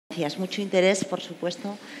Mucho interés, por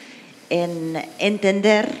supuesto, en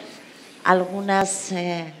entender algunas,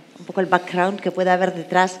 un poco el background que puede haber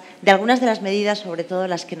detrás de algunas de las medidas, sobre todo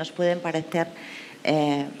las que nos pueden parecer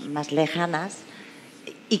más lejanas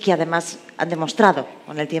y que además han demostrado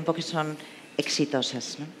con el tiempo que son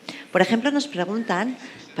exitosas, ¿no? Por ejemplo, nos preguntan,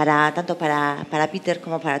 tanto para Peter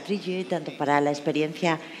como para Trigi, tanto para la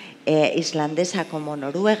experiencia islandesa como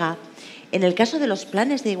noruega, en el caso de los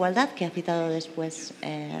planes de igualdad que ha citado después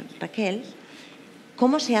Raquel,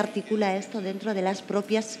 ¿cómo se articula esto dentro de las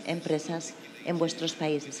propias empresas en vuestros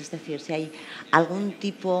países? Es decir, si hay algún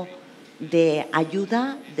tipo de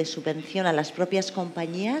ayuda, de subvención a las propias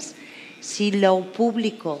compañías, si lo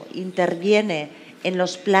público interviene en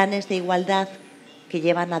los planes de igualdad que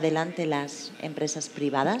llevan adelante las empresas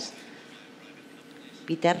privadas.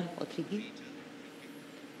 Peter o Trigi.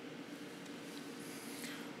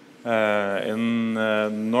 In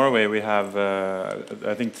Norway, we have,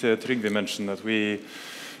 I think Trygve mentioned that we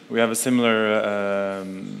have a similar,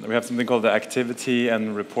 we have something called the activity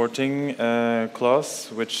and reporting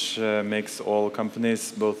clause, which makes all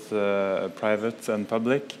companies, both private and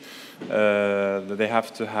public, they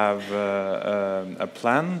have to have a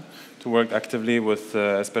plan to work actively with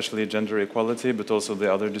especially gender equality, but also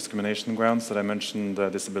the other discrimination grounds that I mentioned,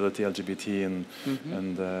 disability, LGBT, and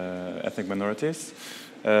ethnic minorities.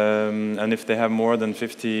 And if they have more than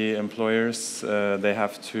 50 employers, they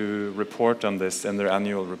have to report on this in their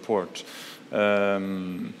annual report.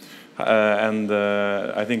 And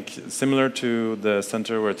I think similar to the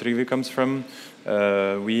center where Trygve comes from,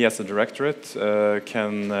 we as a directorate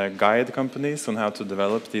can guide companies on how to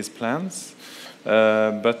develop these plans.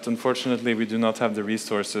 But unfortunately, we do not have the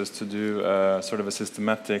resources to do sort of a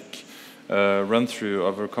systematic run through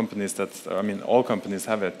of our companies. That, I mean, all companies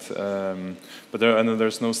have it, but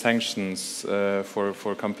there's no sanctions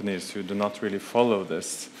for companies who do not really follow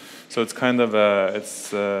this. So it's kind of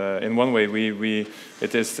it's in one way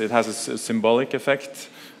it has a symbolic effect,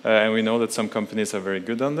 and we know that some companies are very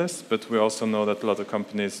good on this, but we also know that a lot of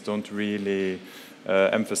companies don't really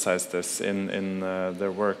emphasize this in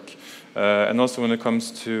their work. And also when it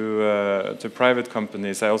comes to private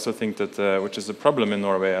companies, I also think that, which is a problem in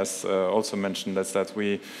Norway, as also mentioned, that's that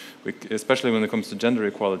we, especially when it comes to gender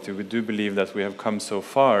equality, we do believe that we have come so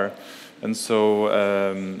far. And so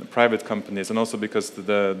private companies, and also because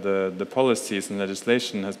the policies and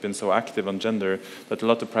legislation has been so active on gender, that a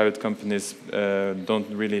lot of private companies don't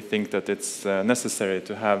really think that it's necessary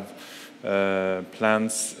to have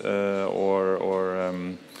plans or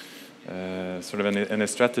sort of any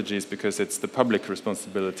strategies, because it's the public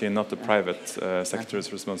responsibility and not the private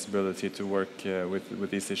sector's responsibility to work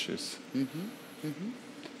with these issues.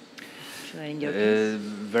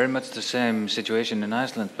 Very much the same situation in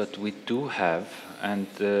Iceland, but we do have, and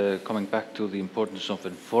coming back to the importance of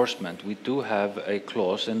enforcement, we do have a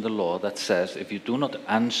clause in the law that says if you do not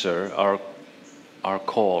answer our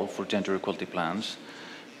call for gender equality plans,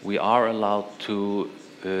 we are allowed to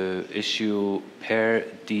issue per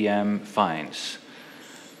diem fines,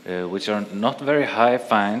 which are not very high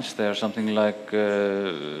fines. They are something like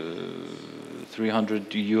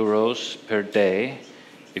 300 euros per day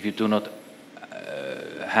if you do not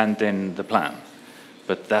hand in the plan.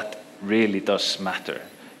 But that really does matter.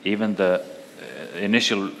 Even the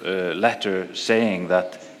initial letter saying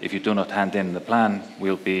that if you do not hand in the plan,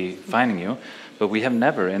 we'll be fining you. But we have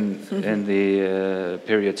never, in the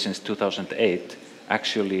period since 2008,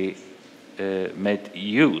 actually made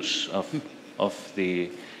use of the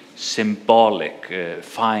symbolic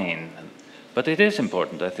fine. But it is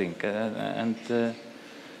important, I think. And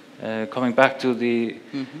coming back to the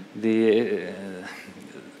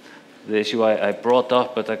issue I brought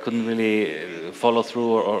up, but I couldn't really follow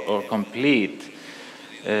through or complete,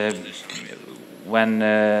 when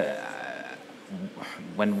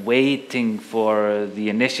waiting for the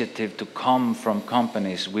initiative to come from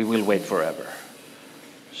companies, we will wait forever.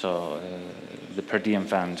 So the per diem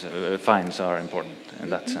fines are important in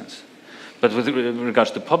that sense. But with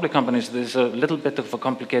regards to public companies, there's a little bit of a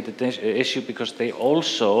complicated issue, because they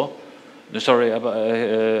also,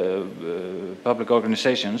 public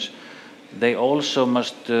organizations, they also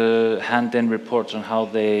must hand in reports on how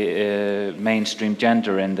they mainstream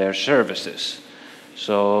gender in their services.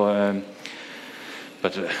 So,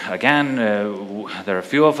 but again, there are a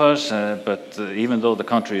few of us, but even though the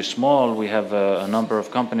country is small, we have a number of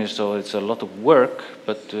companies, so it's a lot of work,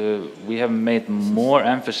 but we have made more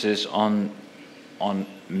emphasis on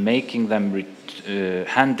making them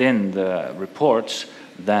hand in the reports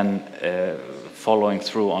than following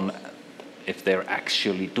through on if they're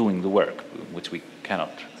actually doing the work, which we cannot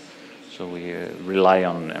So we rely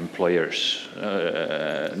on employees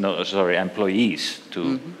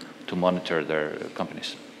to monitor their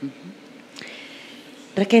companies.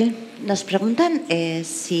 Raquel, nos preguntan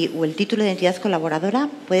si el título de entidad colaboradora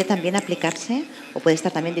puede también aplicarse o puede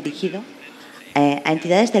estar también dirigido a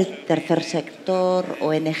entidades del tercer sector,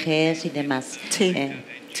 ONGs y demás. Sí,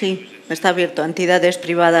 sí, está abierto a entidades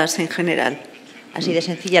privadas en general. Así de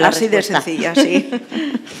sencilla la respuesta. Así de sencilla, sí.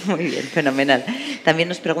 Muy bien, fenomenal. También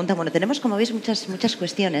nos preguntan, bueno, tenemos como veis muchas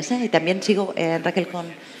cuestiones, y también sigo, Raquel,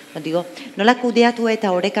 contigo. Nola kudeatu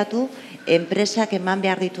eta orekatu enpresa eman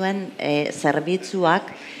behar dituen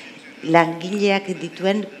zerbitzuak langileak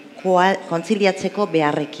dituen kontziliatzeko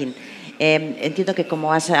beharrekin. Entiendo que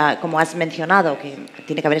como has mencionado, que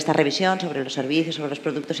tiene que haber esta revisión sobre los servicios, sobre los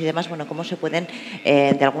productos y demás, bueno, cómo se pueden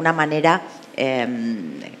de alguna manera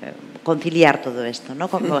conciliar todo esto, ¿no?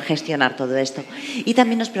 Cómo gestionar todo esto. Y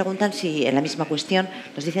también nos preguntan si, en la misma cuestión,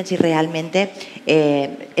 nos dicen si realmente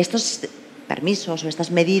estos permisos o estas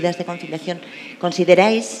medidas de conciliación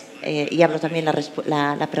consideráis, y hablo también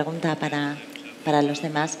la pregunta para los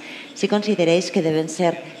demás, si consideráis que deben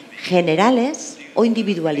ser generales o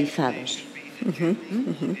individualizados.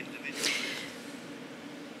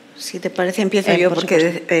 Si te parece, empiezo yo,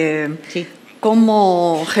 porque sí.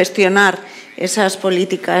 ¿Cómo gestionar esas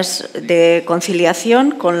políticas de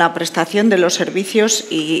conciliación con la prestación de los servicios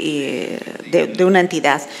de una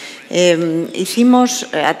entidad? Hicimos,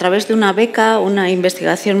 a través de una beca, una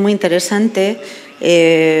investigación muy interesante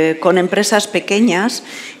con empresas pequeñas,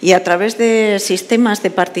 y a través de sistemas de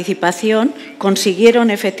participación consiguieron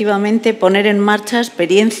efectivamente poner en marcha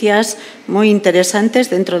experiencias muy interesantes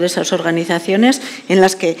dentro de esas organizaciones, en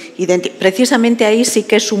las que precisamente ahí sí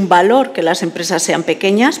que es un valor que las empresas sean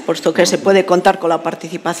pequeñas, puesto que se puede contar con la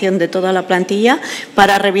participación de toda la plantilla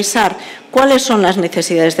para revisar cuáles son las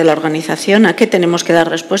necesidades de la organización, a qué tenemos que dar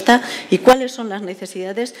respuesta y cuáles son las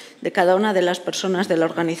necesidades de cada una de las personas de la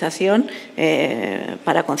organización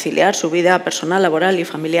para conciliar su vida personal, laboral y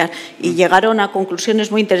familiar. Y llegaron a conclusiones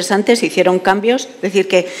muy interesantes, hicieron cambios. Es decir,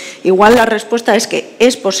 que igual la respuesta es que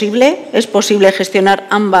es posible gestionar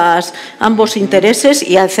ambos intereses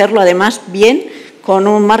y hacerlo además bien, con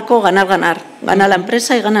un marco ganar-ganar. Gana la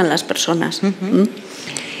empresa y ganan las personas.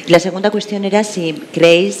 La segunda cuestión era si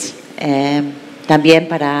creéis, también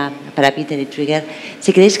para Peter y Trigger,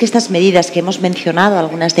 si creéis que estas medidas que hemos mencionado,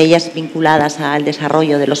 algunas de ellas vinculadas al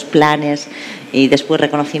desarrollo de los planes y después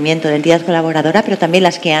reconocimiento de entidad colaboradora, pero también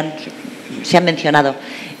las que se han mencionado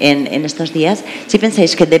en estos días, si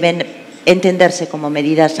pensáis que deben entenderse como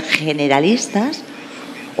medidas generalistas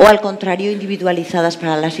o, al contrario, individualizadas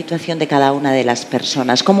para la situación de cada una de las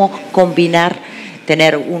personas. ¿Cómo combinar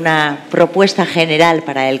tener una propuesta general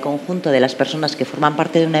para el conjunto de las personas que forman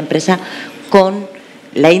parte de una empresa con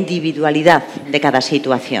la individualidad de cada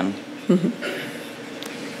situación?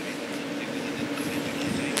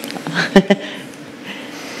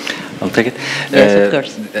 I'll take it. Yes, of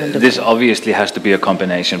course. This obviously has to be a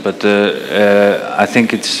combination, but I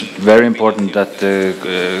think it's very important that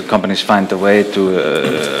companies find a way to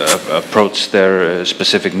approach their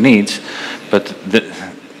specific needs. But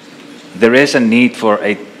there is a need for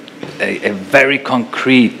a very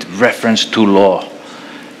concrete reference to law.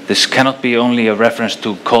 This cannot be only a reference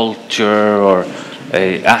to culture or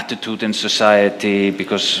an attitude in society,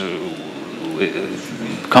 because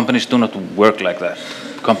companies do not work like that.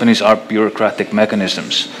 Companies are bureaucratic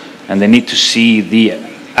mechanisms, and they need to see the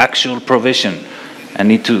actual provision and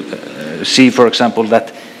need to see, for example,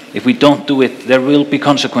 that if we don't do it, there will be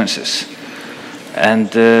consequences. And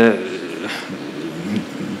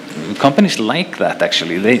companies like that,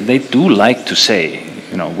 actually. They do like to say,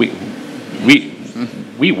 you know, we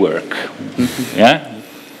work, yeah?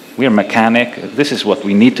 We are mechanic, this is what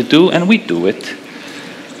we need to do, and we do it.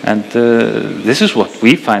 And this is what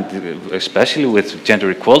we find, especially with gender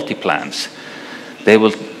equality plans. They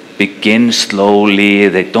will begin slowly,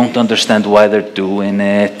 they don't understand why they're doing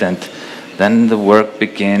it, and then the work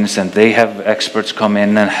begins, and they have experts come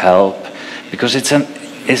in and help, because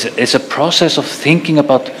it's a process of thinking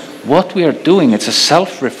about what we are doing. It's a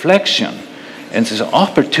self-reflection, and it's an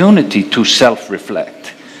opportunity to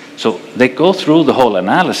self-reflect. So they go through the whole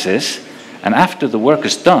analysis, and after the work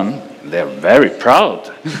is done, they're very proud.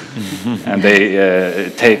 And they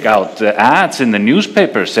take out ads in the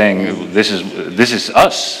newspaper saying, this is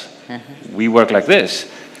us. We work like this.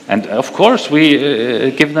 And of course,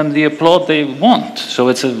 we give them the applaud they want. So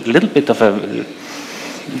it's a little bit of a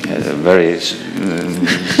very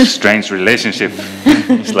strange relationship.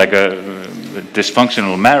 It's like a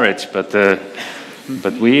dysfunctional marriage, but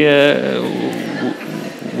we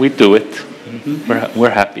do it. We're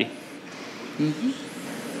happy.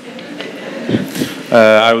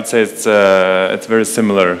 I would say it's very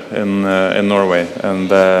similar in Norway,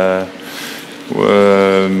 and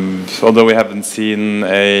although we haven't seen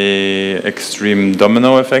a extreme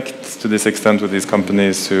domino effect to this extent with these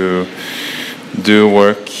companies who do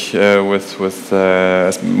work with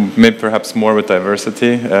maybe perhaps more with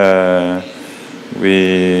diversity,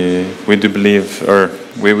 we do believe, or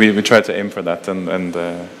we try to aim for that, and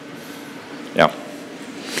yeah.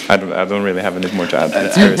 I don't really have anything more to add.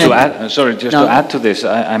 To add to this,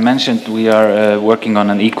 I mentioned we are working on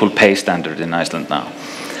an equal pay standard in Iceland now.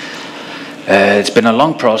 It's been a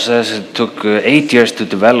long process. It took 8 years to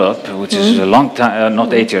develop, which is a long time.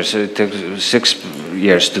 Not 8 years. It took 6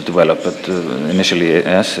 years to develop, but initially,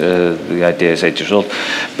 yes, the idea is 8 years old.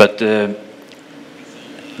 But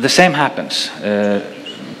the same happens.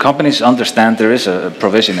 Companies understand there is a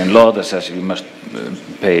provision in law that says you must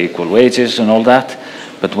pay equal wages and all that.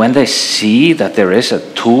 But when they see that there is a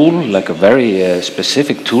tool, like a very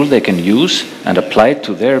specific tool they can use and apply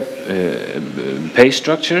to their pay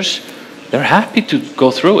structures, they're happy to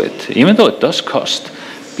go through it, even though it does cost.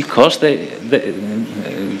 Because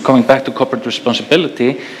coming back to corporate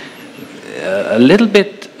responsibility, a little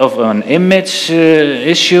bit of an image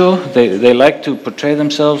issue. They like to portray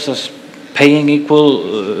themselves as paying equal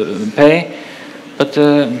pay. But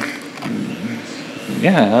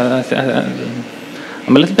yeah,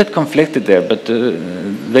 I'm a little bit conflicted there, but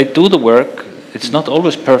they do the work. It's not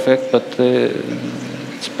always perfect, but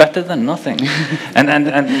it's better than nothing.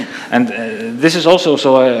 and this is also,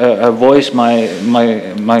 so I voice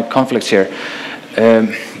my conflicts here.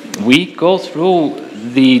 We go through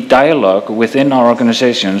the dialogue within our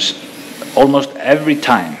organizations almost every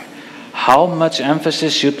time. How much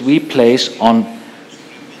emphasis should we place on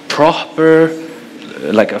proper,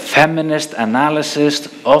 like a feminist analysis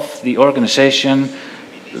of the organization,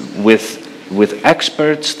 with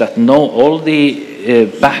experts that know all the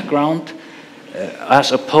background,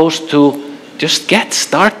 as opposed to just get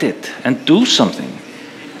started and do something.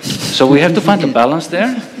 So we have to find a balance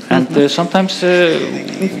there, and sometimes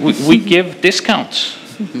we give discounts,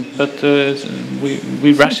 but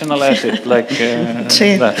we rationalize it like that.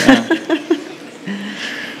 Yeah.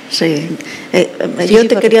 Sí. Yo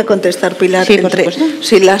te quería contestar, Pilar,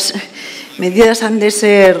 si las medidas han de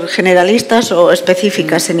ser generalistas o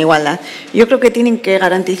específicas en igualdad. Yo creo que tienen que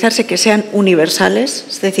garantizarse que sean universales,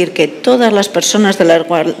 es decir, que todas las personas de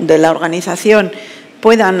la organización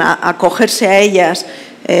puedan acogerse a ellas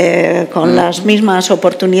con las mismas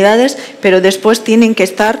oportunidades, pero después tienen que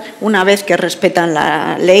estar, una vez que respetan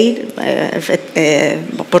la ley,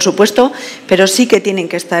 por supuesto, pero sí que tienen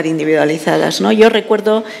que estar individualizadas, ¿no? Yo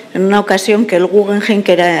recuerdo en una ocasión que el Guggenheim,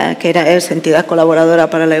 que es entidad colaboradora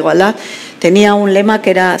para la igualdad, tenía un lema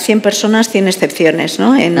que era 100 personas, 100 excepciones,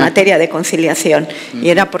 ¿no? En materia de conciliación, y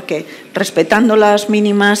era porque, respetando las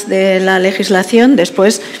mínimas de la legislación,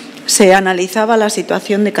 después se analizaba la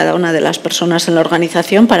situación de cada una de las personas en la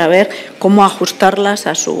organización para ver cómo ajustarlas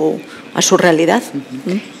a su realidad.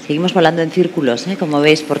 Seguimos volando en círculos, como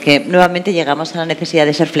veis, porque nuevamente llegamos a la necesidad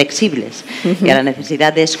de ser flexibles y a la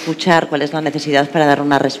necesidad de escuchar cuál es la necesidad para dar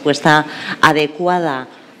una respuesta adecuada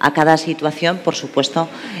a cada situación, por supuesto,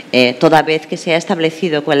 toda vez que se ha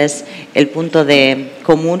establecido cuál es el punto de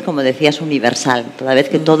común, como decías, universal, toda vez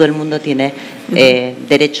que todo el mundo tiene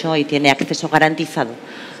derecho y tiene acceso garantizado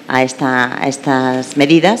a estas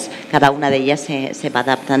medidas, cada una de ellas se va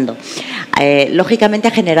adaptando. Lógicamente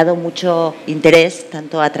ha generado mucho interés,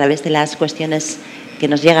 tanto a través de las cuestiones que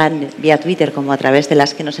nos llegan vía Twitter como a través de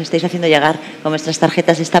las que nos estáis haciendo llegar con vuestras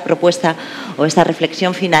tarjetas, esta propuesta o esta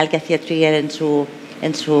reflexión final que hacía Trigger en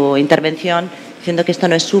su intervención, diciendo que esto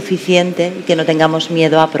no es suficiente y que no tengamos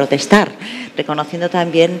miedo a protestar, reconociendo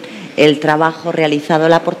también el trabajo realizado,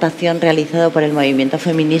 la aportación realizada por el movimiento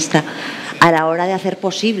feminista a la hora de hacer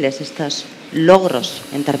posibles estos logros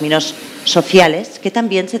en términos sociales, que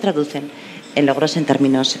también se traducen en logros en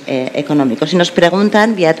términos económicos. Y nos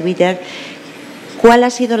preguntan vía Twitter cuál ha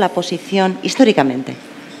sido la posición históricamente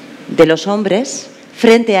de los hombres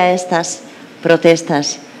frente a estas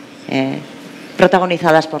protestas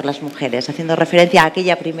protagonizadas por las mujeres, haciendo referencia a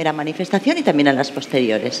aquella primera manifestación y también a las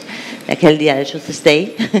posteriores, de aquel día del Truth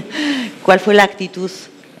Day. ¿Cuál fue la actitud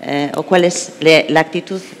o cuál es la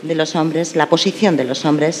actitud de los hombres, la posición de los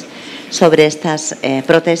hombres sobre estas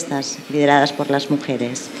protestas lideradas por las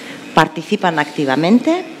mujeres? ¿Participan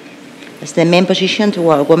activamente? ¿Es the main position to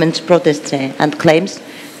women's protests and claims?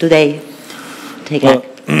 Do they take action?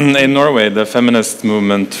 In Norway, the feminist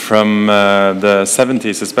movement from the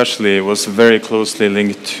 70s especially was very closely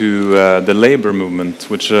linked to the labor movement,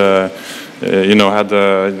 which had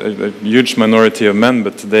a huge minority of men,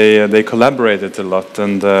 but they collaborated a lot,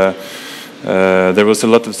 and there was a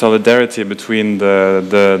lot of solidarity between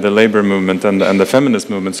the labor movement and the feminist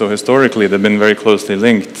movement. So historically, they've been very closely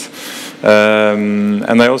linked.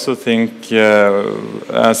 And I also think,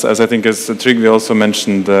 as Trygve also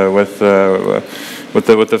mentioned with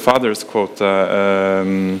the father's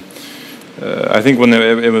quota, I think when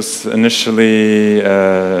it was initially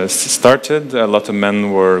started, a lot of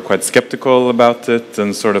men were quite skeptical about it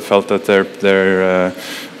and sort of felt that their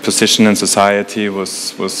position in society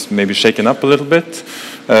was maybe shaken up a little bit.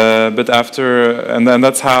 But after, and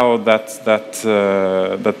that's how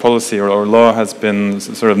that policy or law has been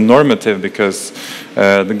sort of normative, because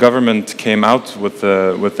the government came out with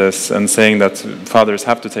this and saying that fathers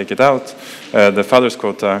have to take it out, the father's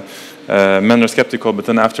quota. Men are skeptical, but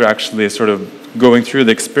then after actually sort of going through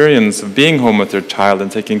the experience of being home with their child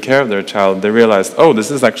and taking care of their child, they realized, oh, this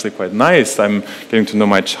is actually quite nice. I'm getting to know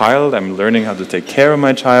my child. I'm learning how to take care of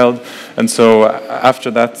my child. And so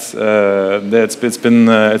after that, it's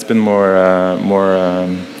been more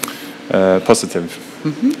positive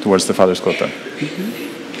towards the father's quota.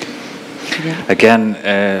 Again,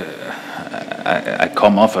 I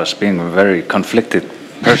come off as being a very conflicted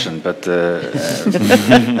person, but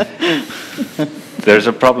there's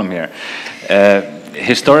a problem here.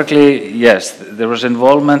 Historically, yes, there was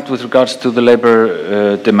involvement with regards to the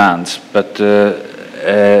labor demands, but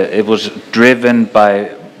it was driven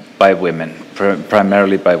by women,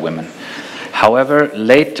 primarily by women. However,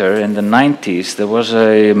 later in the 90s, there was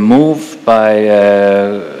a move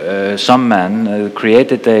by some men,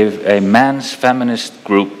 created a men's feminist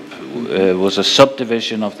group. It was a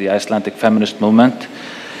subdivision of the Icelandic feminist movement,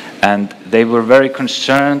 and they were very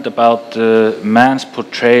concerned about man's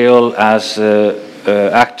portrayal as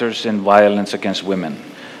actors in violence against women,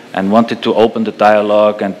 and wanted to open the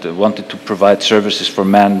dialogue and wanted to provide services for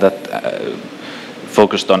men that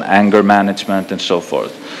focused on anger management and so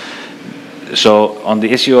forth. So on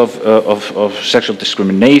the issue of sexual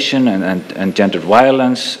discrimination and gender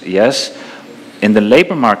violence, yes. In the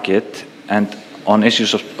labor market and on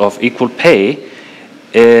issues of equal pay,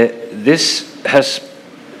 this has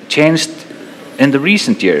changed in the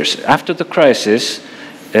recent years. After the crisis,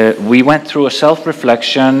 we went through a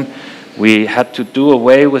self-reflection. We had to do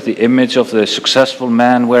away with the image of the successful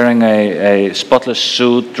man wearing a spotless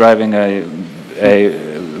suit, driving a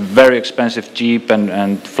very expensive Jeep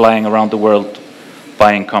and flying around the world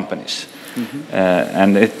buying companies.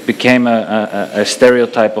 And it became a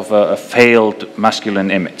stereotype of a failed masculine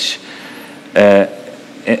image.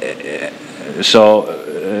 So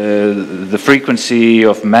the frequency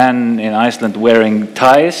of men in Iceland wearing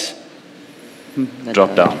ties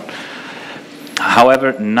dropped down.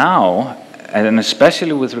 However, now, and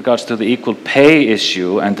especially with regards to the equal pay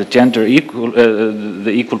issue and the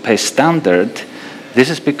equal pay standard, this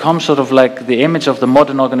has become sort of like the image of the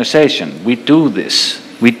modern organization. We do this.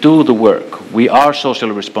 We do the work. We are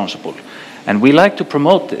socially responsible. And we like to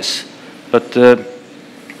promote this. But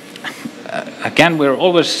again, we're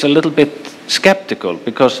always a little bit skeptical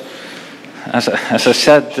because, as I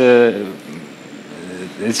said,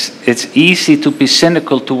 it's easy to be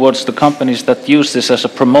cynical towards the companies that use this as a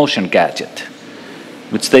promotion gadget,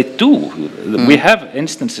 which they do. We have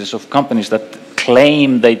instances of companies that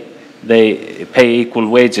claim they pay equal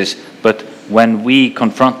wages, but when we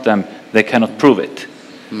confront them, they cannot prove it.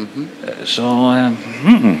 So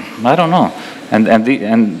I don't know.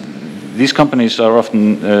 And these companies are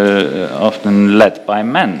often led by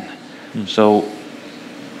men. So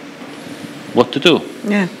what to do?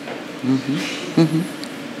 Yeah.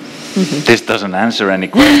 This doesn't answer any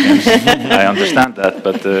questions. I understand that,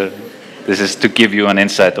 but this is to give you an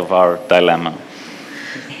insight of our dilemma.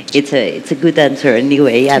 It's a good answer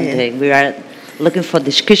anyway, and we are looking for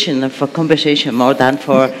discussion and for conversation more than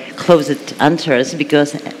for closed answers,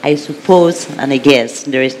 because I suppose and I guess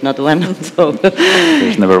there is not one. So.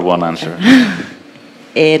 There's never one answer.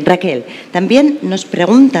 Raquel, también nos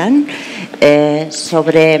preguntan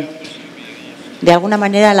sobre, de alguna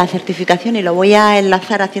manera, la certificación, y lo voy a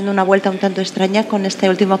enlazar haciendo una vuelta un tanto extraña con este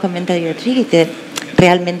último comentario de Trygve.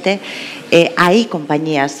 Realmente hay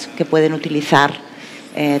compañías que pueden utilizar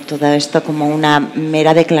todo esto como una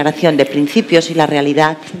mera declaración de principios, y la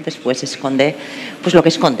realidad después esconde pues lo que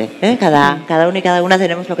esconde. Cada uno y cada una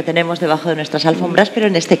tenemos lo que tenemos debajo de nuestras alfombras, pero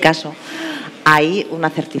en este caso hay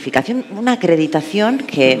una certificación, una acreditación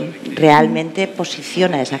que realmente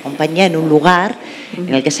posiciona a esa compañía en un lugar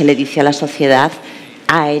en el que se le dice a la sociedad: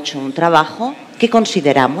 ha hecho un trabajo que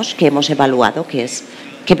consideramos, que hemos evaluado, que es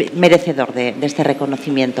merecedor de este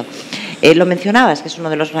reconocimiento. Lo mencionabas, que es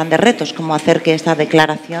uno de los grandes retos, cómo hacer que esta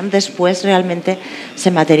declaración después realmente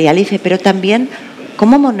se materialice, pero también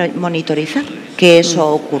cómo monitorizar que eso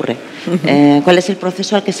ocurre. ¿Cuál es el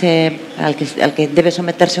proceso al que debe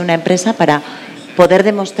someterse una empresa para poder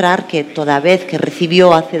demostrar que toda vez que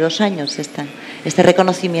recibió hace 2 años este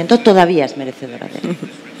reconocimiento todavía es merecedora de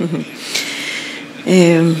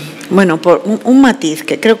él? Bueno, por un matiz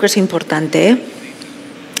que creo que es importante,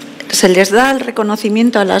 se les da el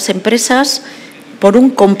reconocimiento a las empresas por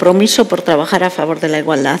un compromiso por trabajar a favor de la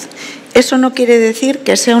igualdad. Eso no quiere decir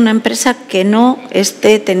que sea una empresa que no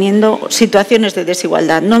esté teniendo situaciones de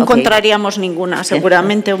desigualdad. No encontraríamos ninguna,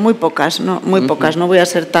 seguramente, o muy pocas, no voy a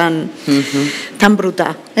ser tan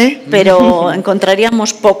bruta, pero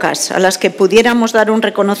encontraríamos pocas a las que pudiéramos dar un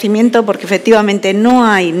reconocimiento porque efectivamente no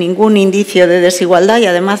hay ningún indicio de desigualdad y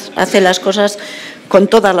además hace las cosas con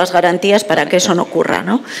todas las garantías para que eso no ocurra,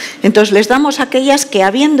 ¿no? Entonces, les damos a aquellas que,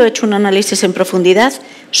 habiendo hecho un análisis en profundidad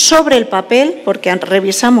sobre el papel, porque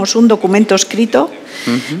revisamos un documento escrito,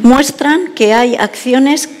 muestran que hay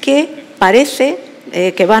acciones que parece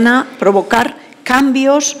que van a provocar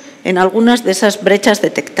cambios en algunas de esas brechas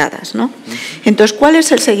detectadas, ¿no? Entonces, ¿cuál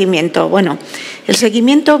es el seguimiento? Bueno, el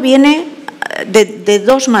seguimiento viene de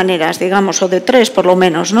 2 maneras, digamos, o de 3 por lo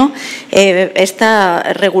menos, ¿no?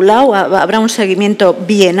 Está regulado, habrá un seguimiento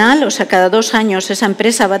bienal, o sea, cada 2 años esa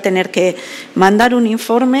empresa va a tener que mandar un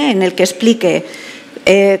informe en el que explique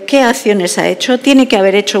qué acciones ha hecho, tiene que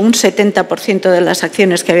haber hecho un 70% de las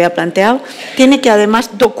acciones que había planteado, tiene que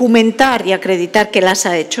además documentar y acreditar que las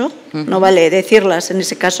ha hecho, no vale decirlas en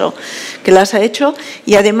ese caso que las ha hecho,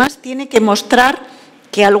 y además tiene que mostrar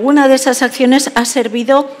que alguna de esas acciones ha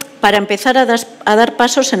servido para empezar a dar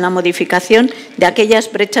pasos en la modificación de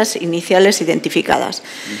aquellas brechas iniciales identificadas.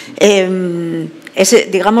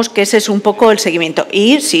 Digamos que ese es un poco el seguimiento.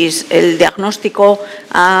 Y si el diagnóstico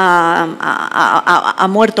ha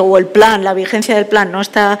muerto o la vigencia del plan no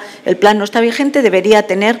está vigente, debería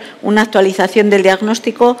tener una actualización del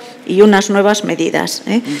diagnóstico y unas nuevas medidas.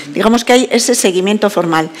 Digamos que hay ese seguimiento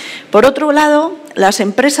formal. Por otro lado, las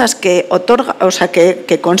empresas que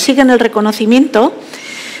consiguen el reconocimiento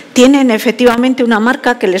tienen efectivamente una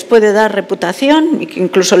marca que les puede dar reputación,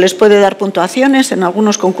 incluso les puede dar puntuaciones en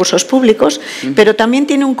algunos concursos públicos, pero también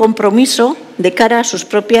tiene un compromiso de cara a sus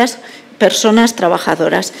propias personas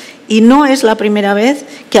trabajadoras. Y no es la primera vez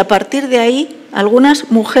que a partir de ahí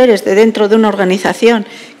algunas mujeres de dentro de una organización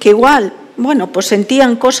que igual pues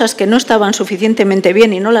sentían cosas que no estaban suficientemente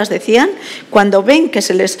bien y no las decían, cuando ven que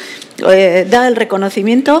se les da el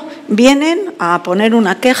reconocimiento, vienen a poner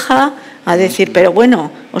una queja, a decir, pero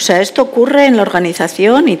bueno, esto ocurre en la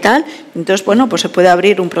organización y tal. Entonces, pues se puede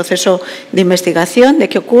abrir un proceso de investigación de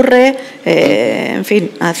qué ocurre, en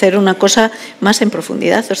fin, hacer una cosa más en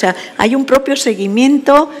profundidad. Hay un propio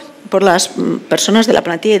seguimiento por las personas de la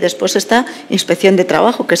plantilla y después está inspección de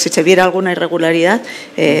trabajo, que si se viera alguna irregularidad,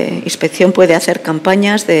 inspección puede hacer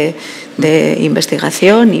campañas de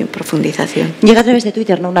investigación y profundización. Llega a través de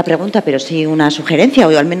Twitter, no una pregunta, pero sí una sugerencia,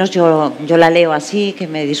 o al menos yo la leo así, que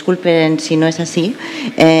me disculpen si no es así.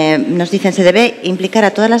 Nos dicen, se debe implicar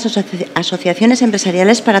a todas las asociaciones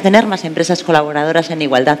empresariales para tener más empresas colaboradoras en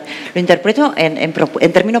igualdad. Lo interpreto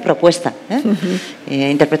en término propuesta,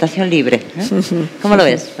 interpretación libre. ¿Cómo lo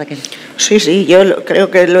ves, Raquel? Sí, yo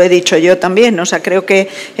creo que lo he dicho yo también. Creo que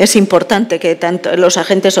es importante que tanto los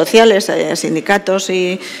agentes sociales, sindicatos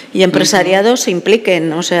y empresariados se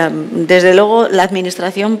impliquen. Desde luego la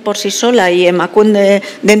administración por sí sola y Emakunde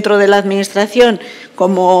dentro de la administración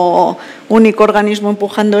como único organismo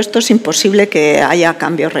empujando esto, es imposible que haya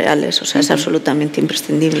cambios reales. Es absolutamente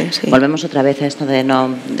imprescindible. Sí. Volvemos otra vez a esto de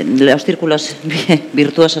los círculos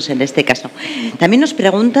virtuosos en este caso. También nos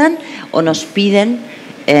preguntan o nos piden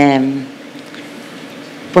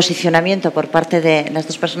posicionamiento por parte de las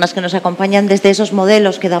 2 personas que nos acompañan desde esos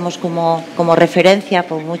modelos que damos como referencia,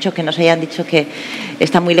 por mucho que nos hayan dicho que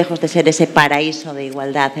está muy lejos de ser ese paraíso de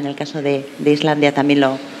igualdad. En el caso de Islandia también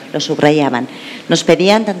lo subrayaban. Nos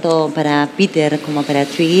pedían, tanto para Peter como para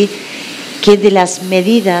Twiggy, que de las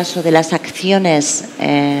medidas o de las acciones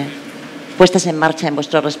puestas en marcha en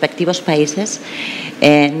vuestros respectivos países,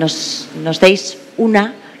 nos deis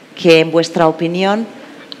una que, en vuestra opinión,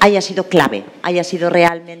 haya sido clave, haya sido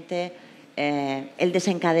realmente el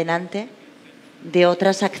desencadenante de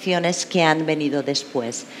otras acciones que han venido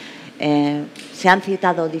después. Se han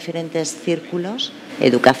citado diferentes círculos: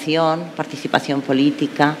 educación, participación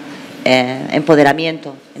política,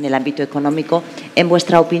 empoderamiento en el ámbito económico. En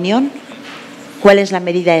vuestra opinión, ¿cuál es la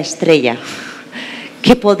medida estrella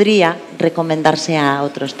que podría recomendarse a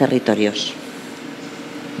otros territorios?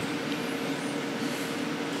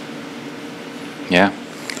 Yeah.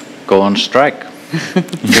 Go on strike.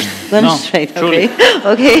 Go on strike.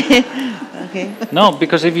 Okay. No,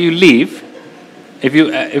 because if you leave, if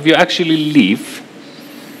you actually leave,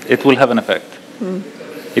 it will have an effect.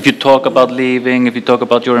 If you talk about leaving, if you talk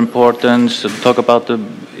about your importance, talk about the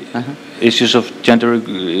issues of gender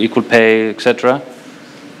equal pay, etc.,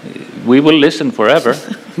 we will listen forever.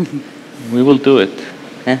 We will do it.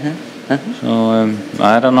 So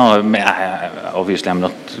I don't know. Obviously, I'm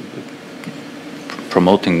not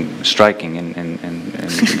promoting striking in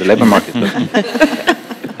the labor market, but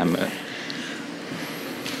I'm,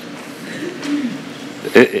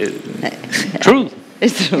 true.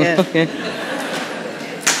 It's true. Yeah. Okay.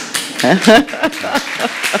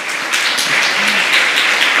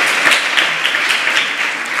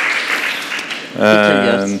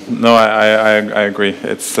 No, I agree.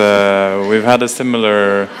 It's we've had a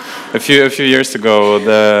similar. A few years ago,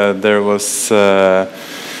 there was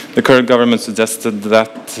the current government suggested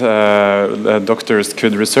that doctors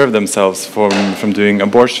could reserve themselves from doing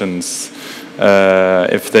abortions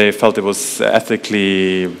if they felt it was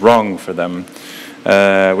ethically wrong for them.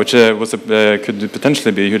 Which could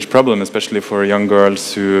potentially be a huge problem, especially for young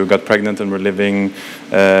girls who got pregnant and were living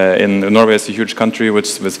in Norway is a huge country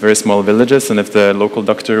with very small villages, and if the local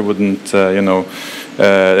doctor wouldn't, and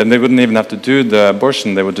they wouldn't even have to do the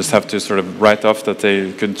abortion, they would just have to sort of write off that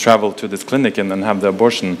they could travel to this clinic and have the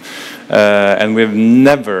abortion. And we've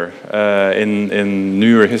never in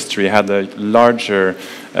newer history had a larger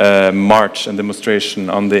march and demonstration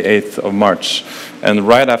on the 8th of March. And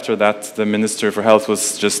right after that, the Minister for Health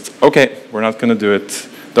was just, okay, we're not going to do it.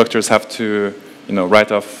 Doctors have to,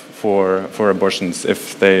 write off for abortions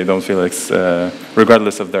if they don't feel it's,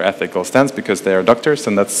 regardless of their ethical stance, because they are doctors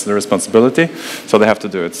and that's their responsibility. So they have to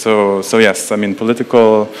do it. So yes, I mean,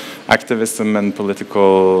 political activism and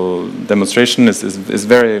political demonstration is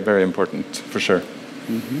very, very important, for sure.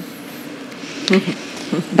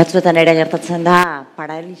 Batzuetan ere gertatzen da,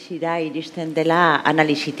 paralisira iristen dela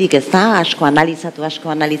analisitik, ez da? Asko analizatu,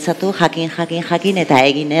 jakin, eta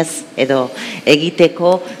eginez, edo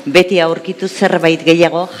egiteko beti aurkitu zerbait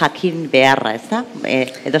gehiago jakin beharra, ez da?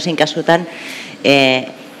 Edozein kasutan,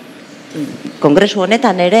 kongresu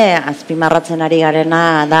honetan ere, azpimarratzen ari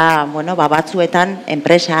garena da, batzuetan,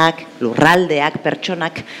 enpresak, lurraldeak,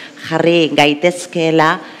 pertsonak jarri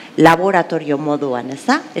gaitezkeela, laboratorio moduan, ez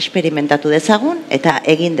da? Esperimentatu dezagun eta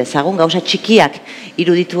egin dezagun, gauza txikiak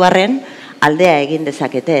iruditu arren aldea egin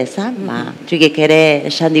dezakete, ez da? Txikik ere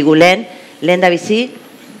esan digu lehen da bizi,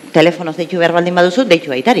 telefonoz deitu behar baldin baduzu,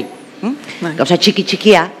 deitu aitari. Gauza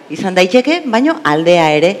txikia izan daiteke, baino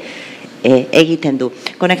aldea ere egiten du.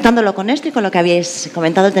 Conectándolo con esto y con lo que habéis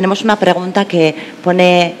comentado, tenemos una pregunta que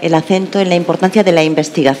pone el acento en la importancia de la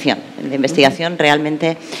investigación. La investigación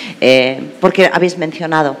realmente, porque habéis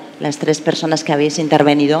mencionado las tres personas que habéis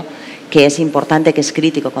intervenido, que es importante, que es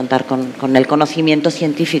crítico contar con el conocimiento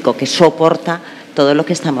científico que soporta todo lo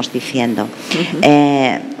que estamos diciendo.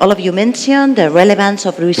 All of you mentioned the relevance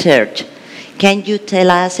of research. Can you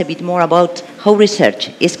tell us a bit more about how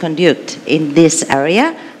research is conducted in this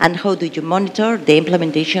area and how do you monitor the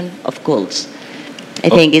implementation of goals? I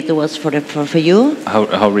think it was for you.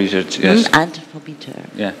 How research, yes. And for Peter.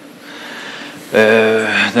 Yeah.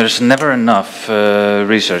 There's never enough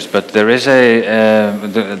research, but there is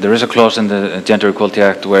a clause in the Gender Equality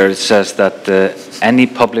Act where it says that any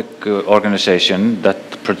public organization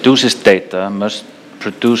that produces data must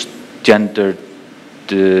produce gender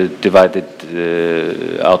divided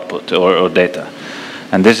output or data,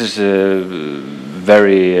 and this is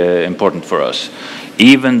very important for us,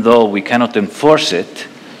 even though we cannot enforce it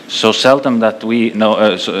so seldom that we know.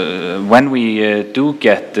 When we do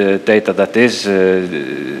get data that is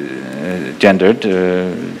gender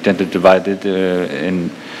divided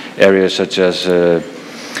in areas such as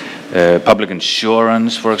public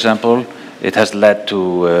insurance, for example, it has led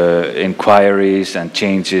to inquiries and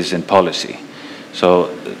changes in policy. So,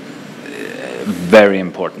 very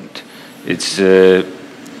important. It's, I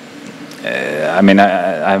mean,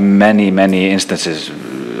 I have many instances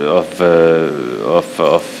of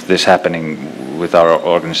this happening with our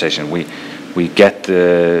organization. We get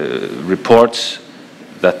reports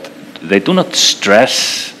that they do not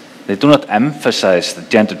stress, they do not emphasize the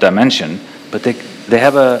gender dimension, but they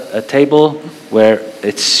have a table where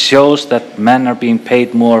it shows that men are being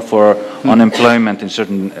paid more for unemployment in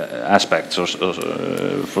certain aspects, or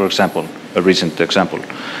for example, a recent example.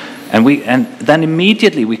 And then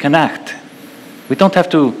immediately we can act. We don't have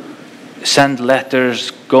to send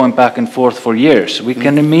letters going back and forth for years. We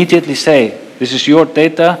can immediately say, this is your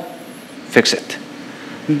data, fix it.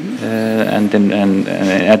 And in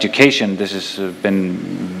education, this has been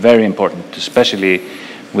very important, especially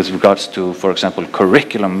with regards to, for example,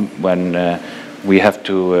 curriculum, when we have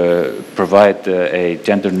to provide a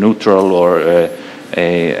gender-neutral or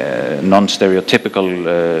a non-stereotypical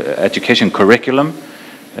education curriculum.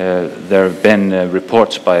 There have been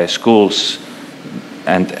reports by schools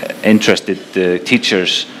and interested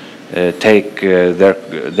teachers take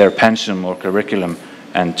their pensum or curriculum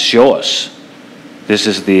and show us. This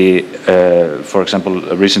is the, for example,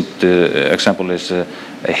 a recent example is a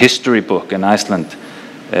history book in Iceland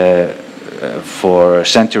for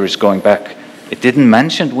centuries going back. It didn't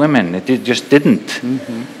mention women, it just didn't.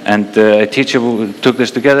 Mm-hmm. And a teacher took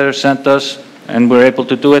this together, sent us, and we're able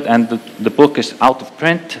to do it, and the book is out of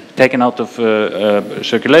print, taken out of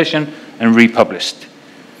circulation, and republished.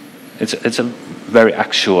 It's a very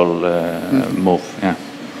actual move, yeah.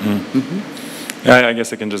 Mm-hmm. Yeah, I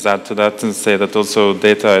guess I can just add to that and say that also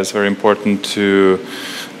data is very important to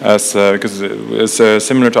us because it's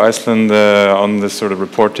similar to Iceland on this sort of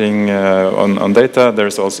reporting on data.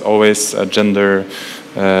 There's also always a gender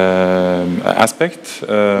aspect,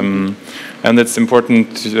 and it's important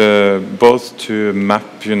both to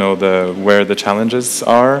map, where the challenges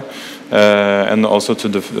are. And also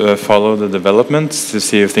to follow the developments to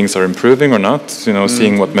see if things are improving or not,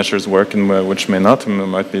 seeing what measures work and which may not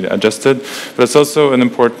and might be adjusted. But it's also an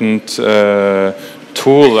important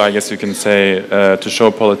tool, I guess you can say, to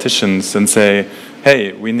show politicians and say,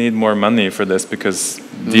 hey, we need more money for this because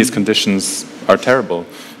these conditions are terrible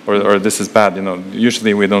or this is bad.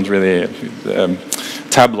 Usually we don't really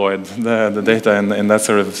tabloid the data in that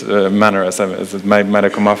sort of manner, as it might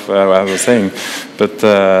have come off I was saying, but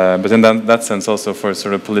in that sense also for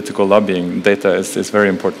sort of political lobbying, data is very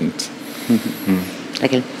important.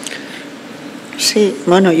 Okay. Sí,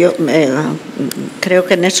 bueno, yo creo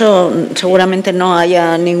que en eso seguramente no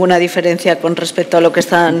haya ninguna diferencia con respecto a lo que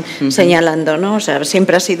están señalando, ¿no? O sea,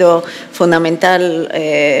 siempre ha sido fundamental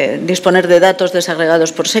disponer de datos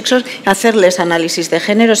desagregados por sexos, hacerles análisis de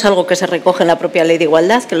género, es algo que se recoge en la propia Ley de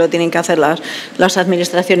Igualdad, que lo tienen que hacer las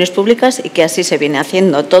administraciones públicas y que así se viene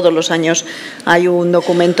haciendo. Todos los años hay un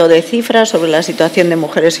documento de cifras sobre la situación de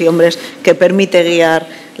mujeres y hombres que permite guiar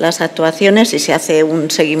las actuaciones y se hace un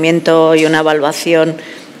seguimiento y una evaluación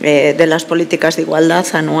de las políticas de igualdad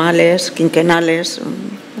anuales, quinquenales,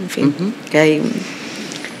 en fin, que hay.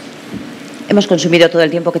 Hemos consumido todo el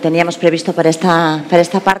tiempo que teníamos previsto para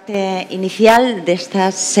esta parte inicial de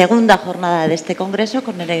esta segunda jornada de este congreso.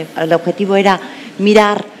 El objetivo era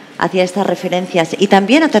mirar hacia estas referencias y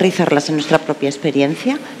también aterrizarlas en nuestra propia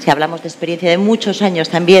experiencia. Si hablamos de experiencia de muchos años,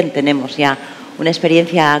 también tenemos ya una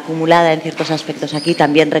experiencia acumulada en ciertos aspectos aquí,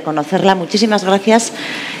 también reconocerla. Muchísimas gracias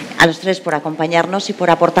a los tres por acompañarnos y por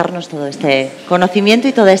aportarnos todo este conocimiento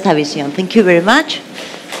y toda esta visión. Thank you very much.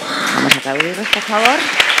 Vamos a aplaudirlos, por favor.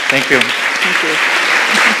 Thank you. Thank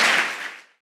you.